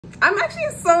I'm actually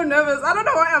so nervous. I don't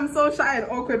know why I'm so shy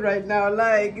and awkward right now.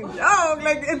 Like, oh,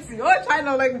 like it's your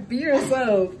channel, like be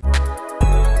yourself.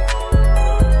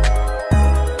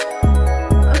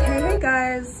 Okay, hey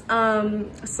guys.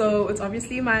 So it's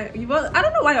obviously well, I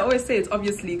don't know why I always say it's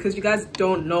obviously, because you guys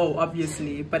don't know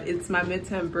obviously, but it's my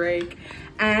midterm break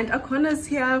and Akona's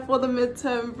here for the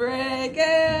midterm break.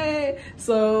 Yay!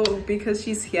 So because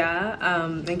she's here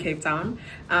in Cape Town,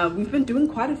 we've been doing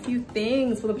quite a few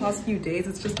things for the past few days.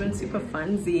 It's just been super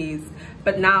funsies,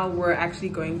 but now we're actually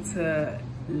going to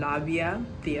Labia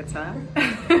Theatre.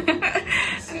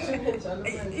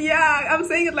 Yeah, I'm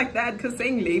saying it like that because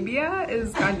saying labia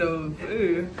is kind of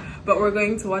but we're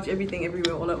going to watch Everything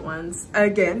Everywhere All at Once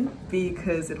again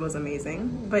because it was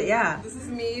amazing. But yeah, this is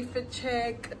me fit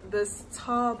check, this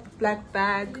top, black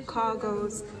bag,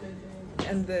 cargos,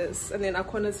 and this, and then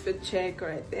Akona's fit check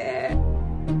right there.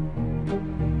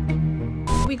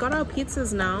 We got our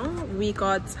pizzas now. We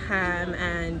got ham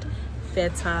and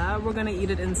feta. We're gonna eat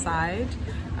it inside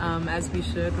as we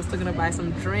should. We're still gonna buy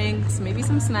some drinks, maybe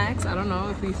some snacks. I don't know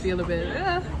if we feel a bit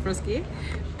frisky,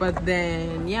 but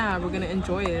then yeah, we're gonna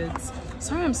enjoy it.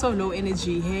 Sorry I'm so low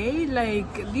energy, hey?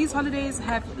 Like these holidays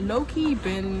have low-key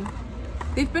been,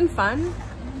 they've been fun,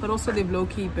 but also they've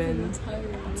low-key been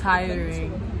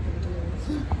tiring.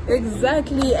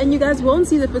 Exactly, and you guys won't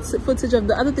see the footage of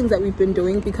the other things that we've been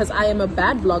doing because I am a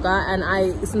bad vlogger and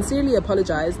I sincerely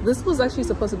apologize. This was actually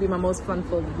supposed to be my most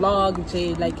fun-filled vlog,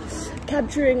 Jade, like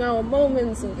capturing our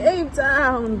moments in Cape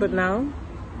Town, but now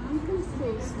I'm gonna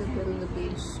still slip in the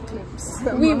beach clips.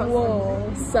 We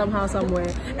will somehow,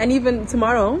 somewhere. And even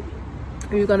tomorrow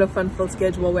we've got a fun-filled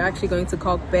schedule. We're actually going to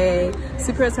Kalk Bay.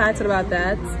 Super excited about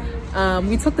that.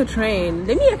 We took the train.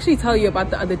 Let me actually tell you about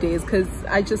the other days because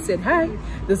I just said hi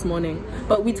this morning,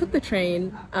 but we took the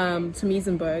train to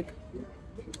Muizenberg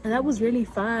and that was really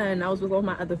fun. I was with all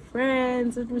my other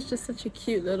friends. It was just such a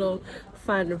cute little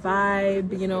fun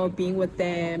vibe, you know, being with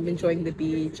them, enjoying the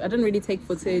beach. I didn't really take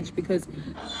footage because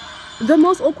the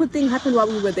most awkward thing happened while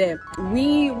we were there.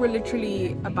 We were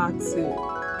literally about to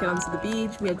get onto the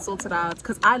beach. We had sorted out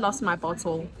because I lost my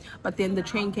bottle, but then the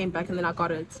train came back and then I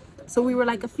got it. So we were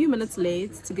like a few minutes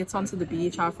late to get onto the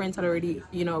beach. Our friends had already,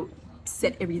 you know,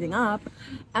 set everything up.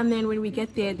 And then when we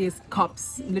get there, there's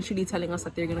cops literally telling us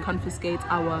that they're going to confiscate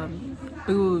our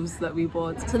booze that we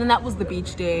bought. So then that was the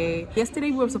beach day.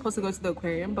 Yesterday we were supposed to go to the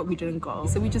aquarium, but we didn't go.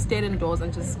 So we just stayed indoors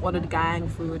and just ordered gang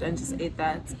food and just ate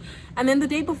that. And then the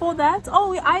day before that, oh,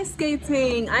 we're ice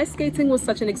skating. Ice skating was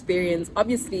such an experience,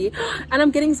 obviously. And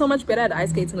I'm getting so much better at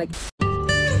ice skating. Like,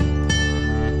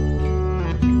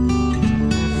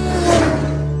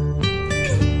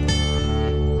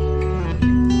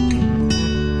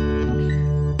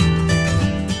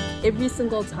 every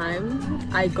single time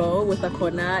I go with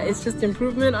Akona, it's just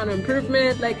improvement on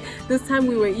improvement. Like this time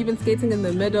we were even skating in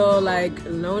the middle, like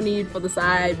no need for the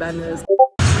side banners.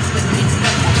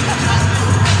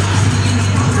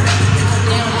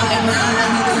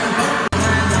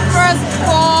 First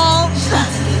fall.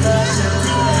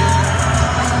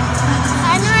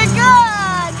 And we're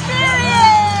good!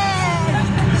 Period!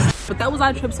 But that was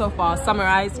our trip so far.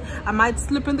 Summarized, I might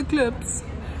slip in the clips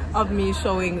of me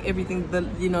showing everything, the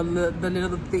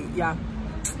little thing. Yeah,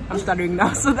 I'm stuttering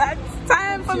now, so that's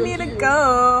time for me to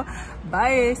go.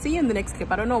 Bye, see you in the next clip.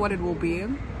 I don't know what it will be,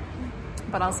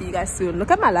 but I'll see you guys soon.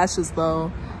 Look at my lashes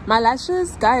though. My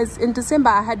lashes, guys, in December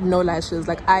I had no lashes.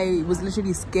 Like I was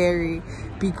literally scary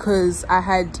because I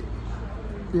had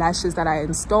lashes that I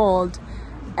installed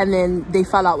and then they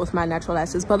fell out with my natural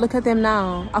lashes, but look at them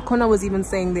now. Akona was even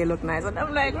saying they look nice and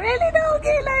I'm like, really? No,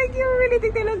 okay, like you really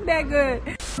think they look that good?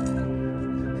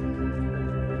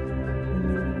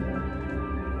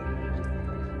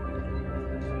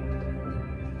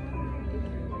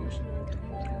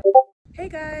 Hey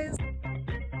guys,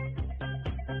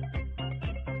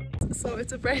 so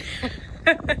it's a Friday.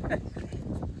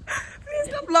 Please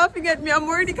stop laughing at me, I'm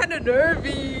already kind of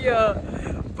nervy.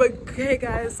 But okay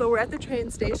guys, so we're at the train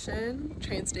station.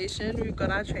 We've got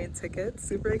our train tickets.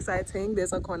 Super exciting.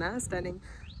 There's Akona standing.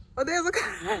 Oh, there's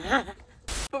Akona.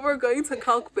 But we're going to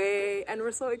Kalk Bay and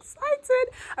we're so excited.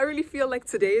 I really feel like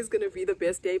today is gonna be the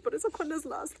best day, but it's Akona's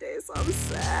last day, so I'm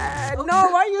sad. Okay. No,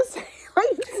 why are you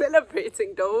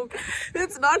celebrating, dog?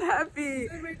 It's not happy.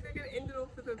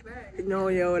 No,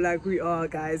 yo, like we are,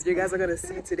 guys. You guys are gonna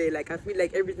see today. Like I feel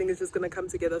like everything is just gonna come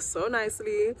together so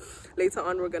nicely. Later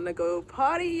on we're gonna go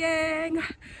partying,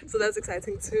 so that's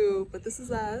exciting too. But this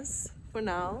is us for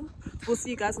now. We'll see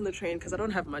you guys on the train because I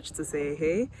don't have much to say.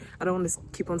 Hey, I don't want to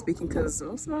keep on speaking because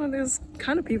there's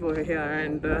kind of people here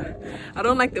and I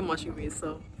don't like them watching me.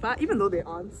 So but even though they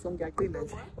aren't some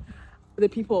the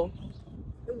people,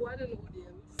 what an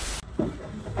audience.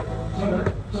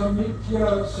 The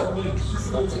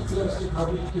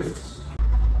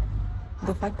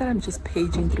fact that I'm just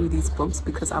paging through these books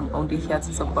because I'm only here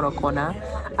to support a corner,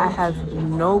 I have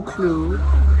no clue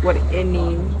what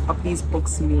any of these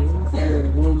books mean or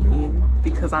will mean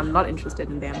because I'm not interested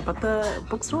in them. But the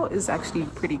bookstore is actually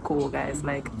pretty cool, guys.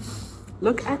 Like,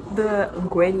 look at the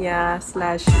Gwenya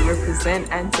 /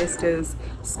 represent ancestors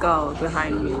skull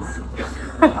behind me.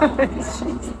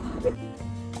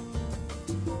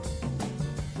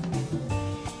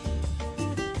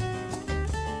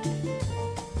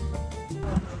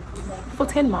 For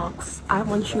 10 marks, I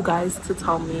want you guys to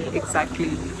tell me exactly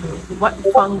what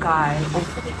fungi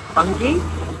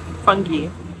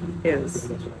is.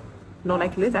 No,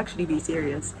 like, let's actually be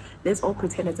serious. Let's all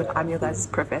pretend as if I'm your guys'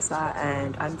 professor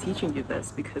and I'm teaching you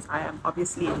this because I am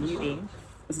obviously in uni.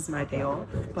 This is my day off,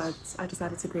 but I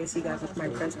decided to grace you guys with my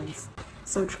presence.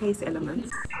 So trace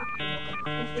elements.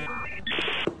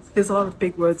 There's a lot of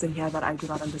big words in here that I do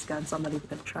not understand, so I'm not even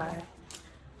gonna try.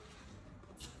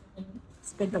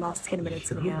 Spent the last 10 minutes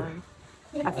in here.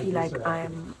 I feel like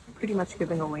I'm pretty much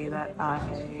giving away that I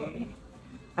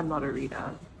am not a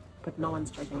reader, but no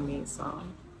one's judging me, so.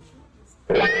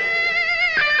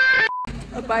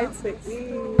 A bite to eat.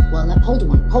 Well, hold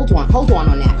on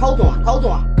on that. Hold on.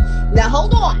 Now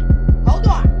hold on.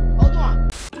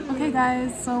 Okay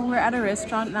guys, so we're at a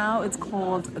restaurant now. It's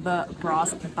called the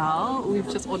Brass Bell. We've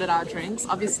just ordered our drinks.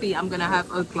 Obviously, I'm gonna have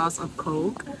a glass of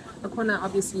Coke. Akona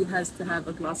obviously has to have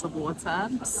a glass of water.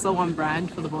 So on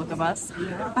brand for the both of us.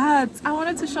 But I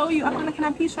wanted to show you. Akona, can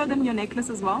I please show them your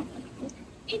necklace as well?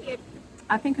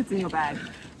 I think it's in your bag.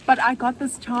 But I got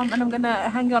this charm and I'm gonna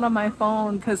hang it on my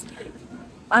phone because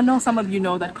I know some of you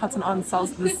know that Cotton On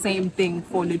sells the same thing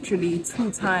for literally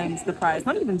 2 times the price.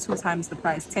 Not even 2 times the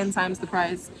price, 10 times the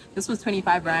price. This was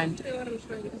 25 rand. What I'm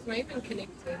showing you. It's not even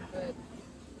connected, but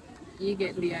you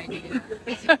get the idea.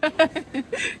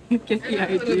 You get the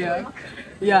idea.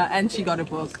 Yeah, and she got a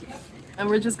book. And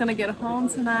we're just gonna get home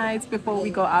tonight before we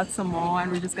go out some more,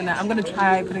 and I'm gonna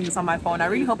try putting this on my phone. I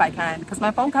really hope I can because my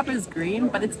phone cover is green,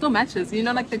 but it still matches, you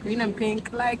know, like the green and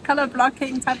pink, like color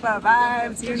blocking type of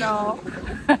vibes, you know.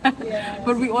 Yeah.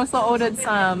 But we also ordered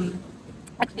some,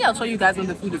 actually I'll show you guys when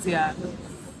the food is here.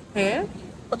 Here.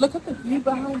 But look at the view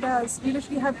behind us. We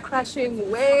literally have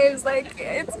crashing waves. Like,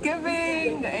 it's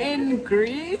giving in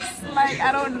Greece. Like,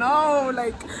 I don't know.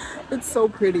 Like, it's so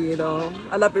pretty, though.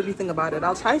 I love everything about it.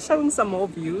 I'll try showing some more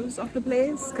views of the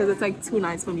place because it's like too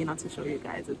nice for me not to show you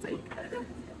guys. It's like,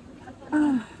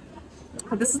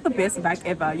 this is the best vac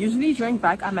ever. Usually during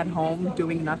vac, I'm at home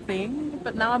doing nothing.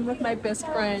 But now I'm with my best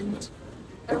friend.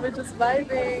 And we're just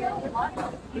vibing,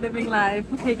 living life.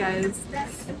 Okay, guys.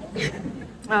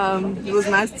 It was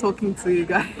nice talking to you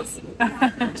guys.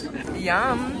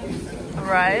 Yum,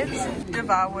 right?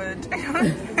 Devoured.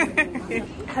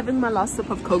 Having my last sip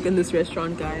of Coke in this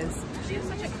restaurant, guys. She has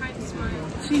such a kind smile.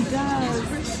 She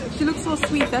does. She looks so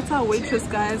sweet. That's our waitress,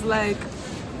 guys. Like,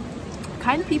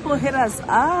 kind people hit us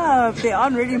up. There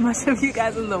aren't really much of you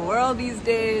guys in the world these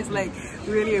days. Like,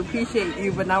 we really appreciate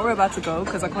you. But now we're about to go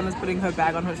because Akona's putting her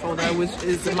bag on her shoulder, which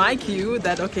is my cue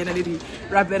that, okay, I need to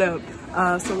wrap it up.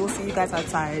 So we'll see you guys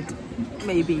outside,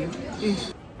 maybe.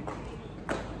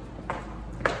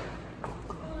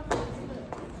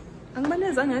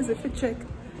 Fit check.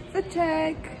 Fit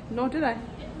check. No, did I?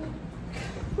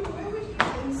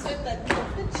 Said that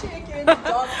fit check, you're in the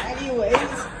dog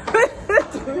anyways.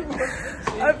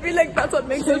 I feel like that's what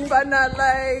makes it fun.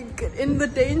 Like, in the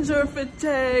danger fit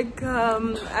check.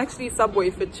 Actually, Subway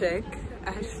fit check.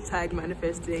 Hashtag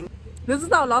manifesting. This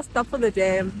is our last stop for the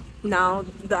day. Now,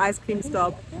 the ice cream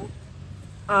stop.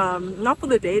 Not for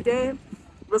the day.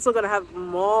 We're still gonna have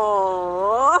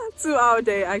more to our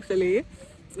day, actually.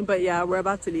 But yeah, we're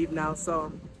about to leave now.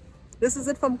 So this is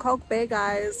it from Kalk Bay,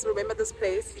 guys. Remember this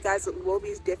place. You guys will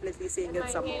be definitely seeing it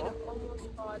somewhere.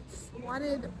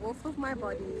 Swatted off of my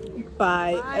body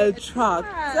By a truck.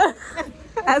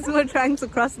 As we're trying to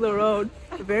cross the road.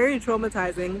 Very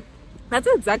traumatizing. That's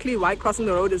exactly why crossing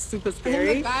the road is super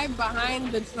scary. And the guy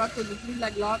behind the truck was just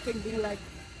like laughing, being like,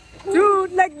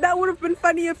 dude, like that would have been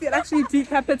funny if it actually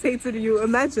decapitated you.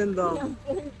 Imagine though.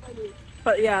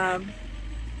 But yeah.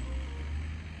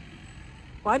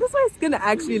 Why does my skin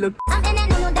actually look?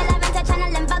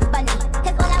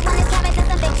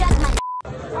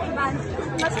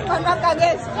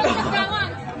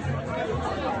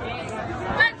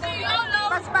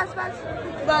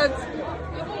 But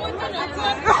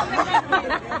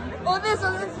oh, this.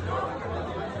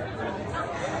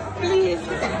 Please.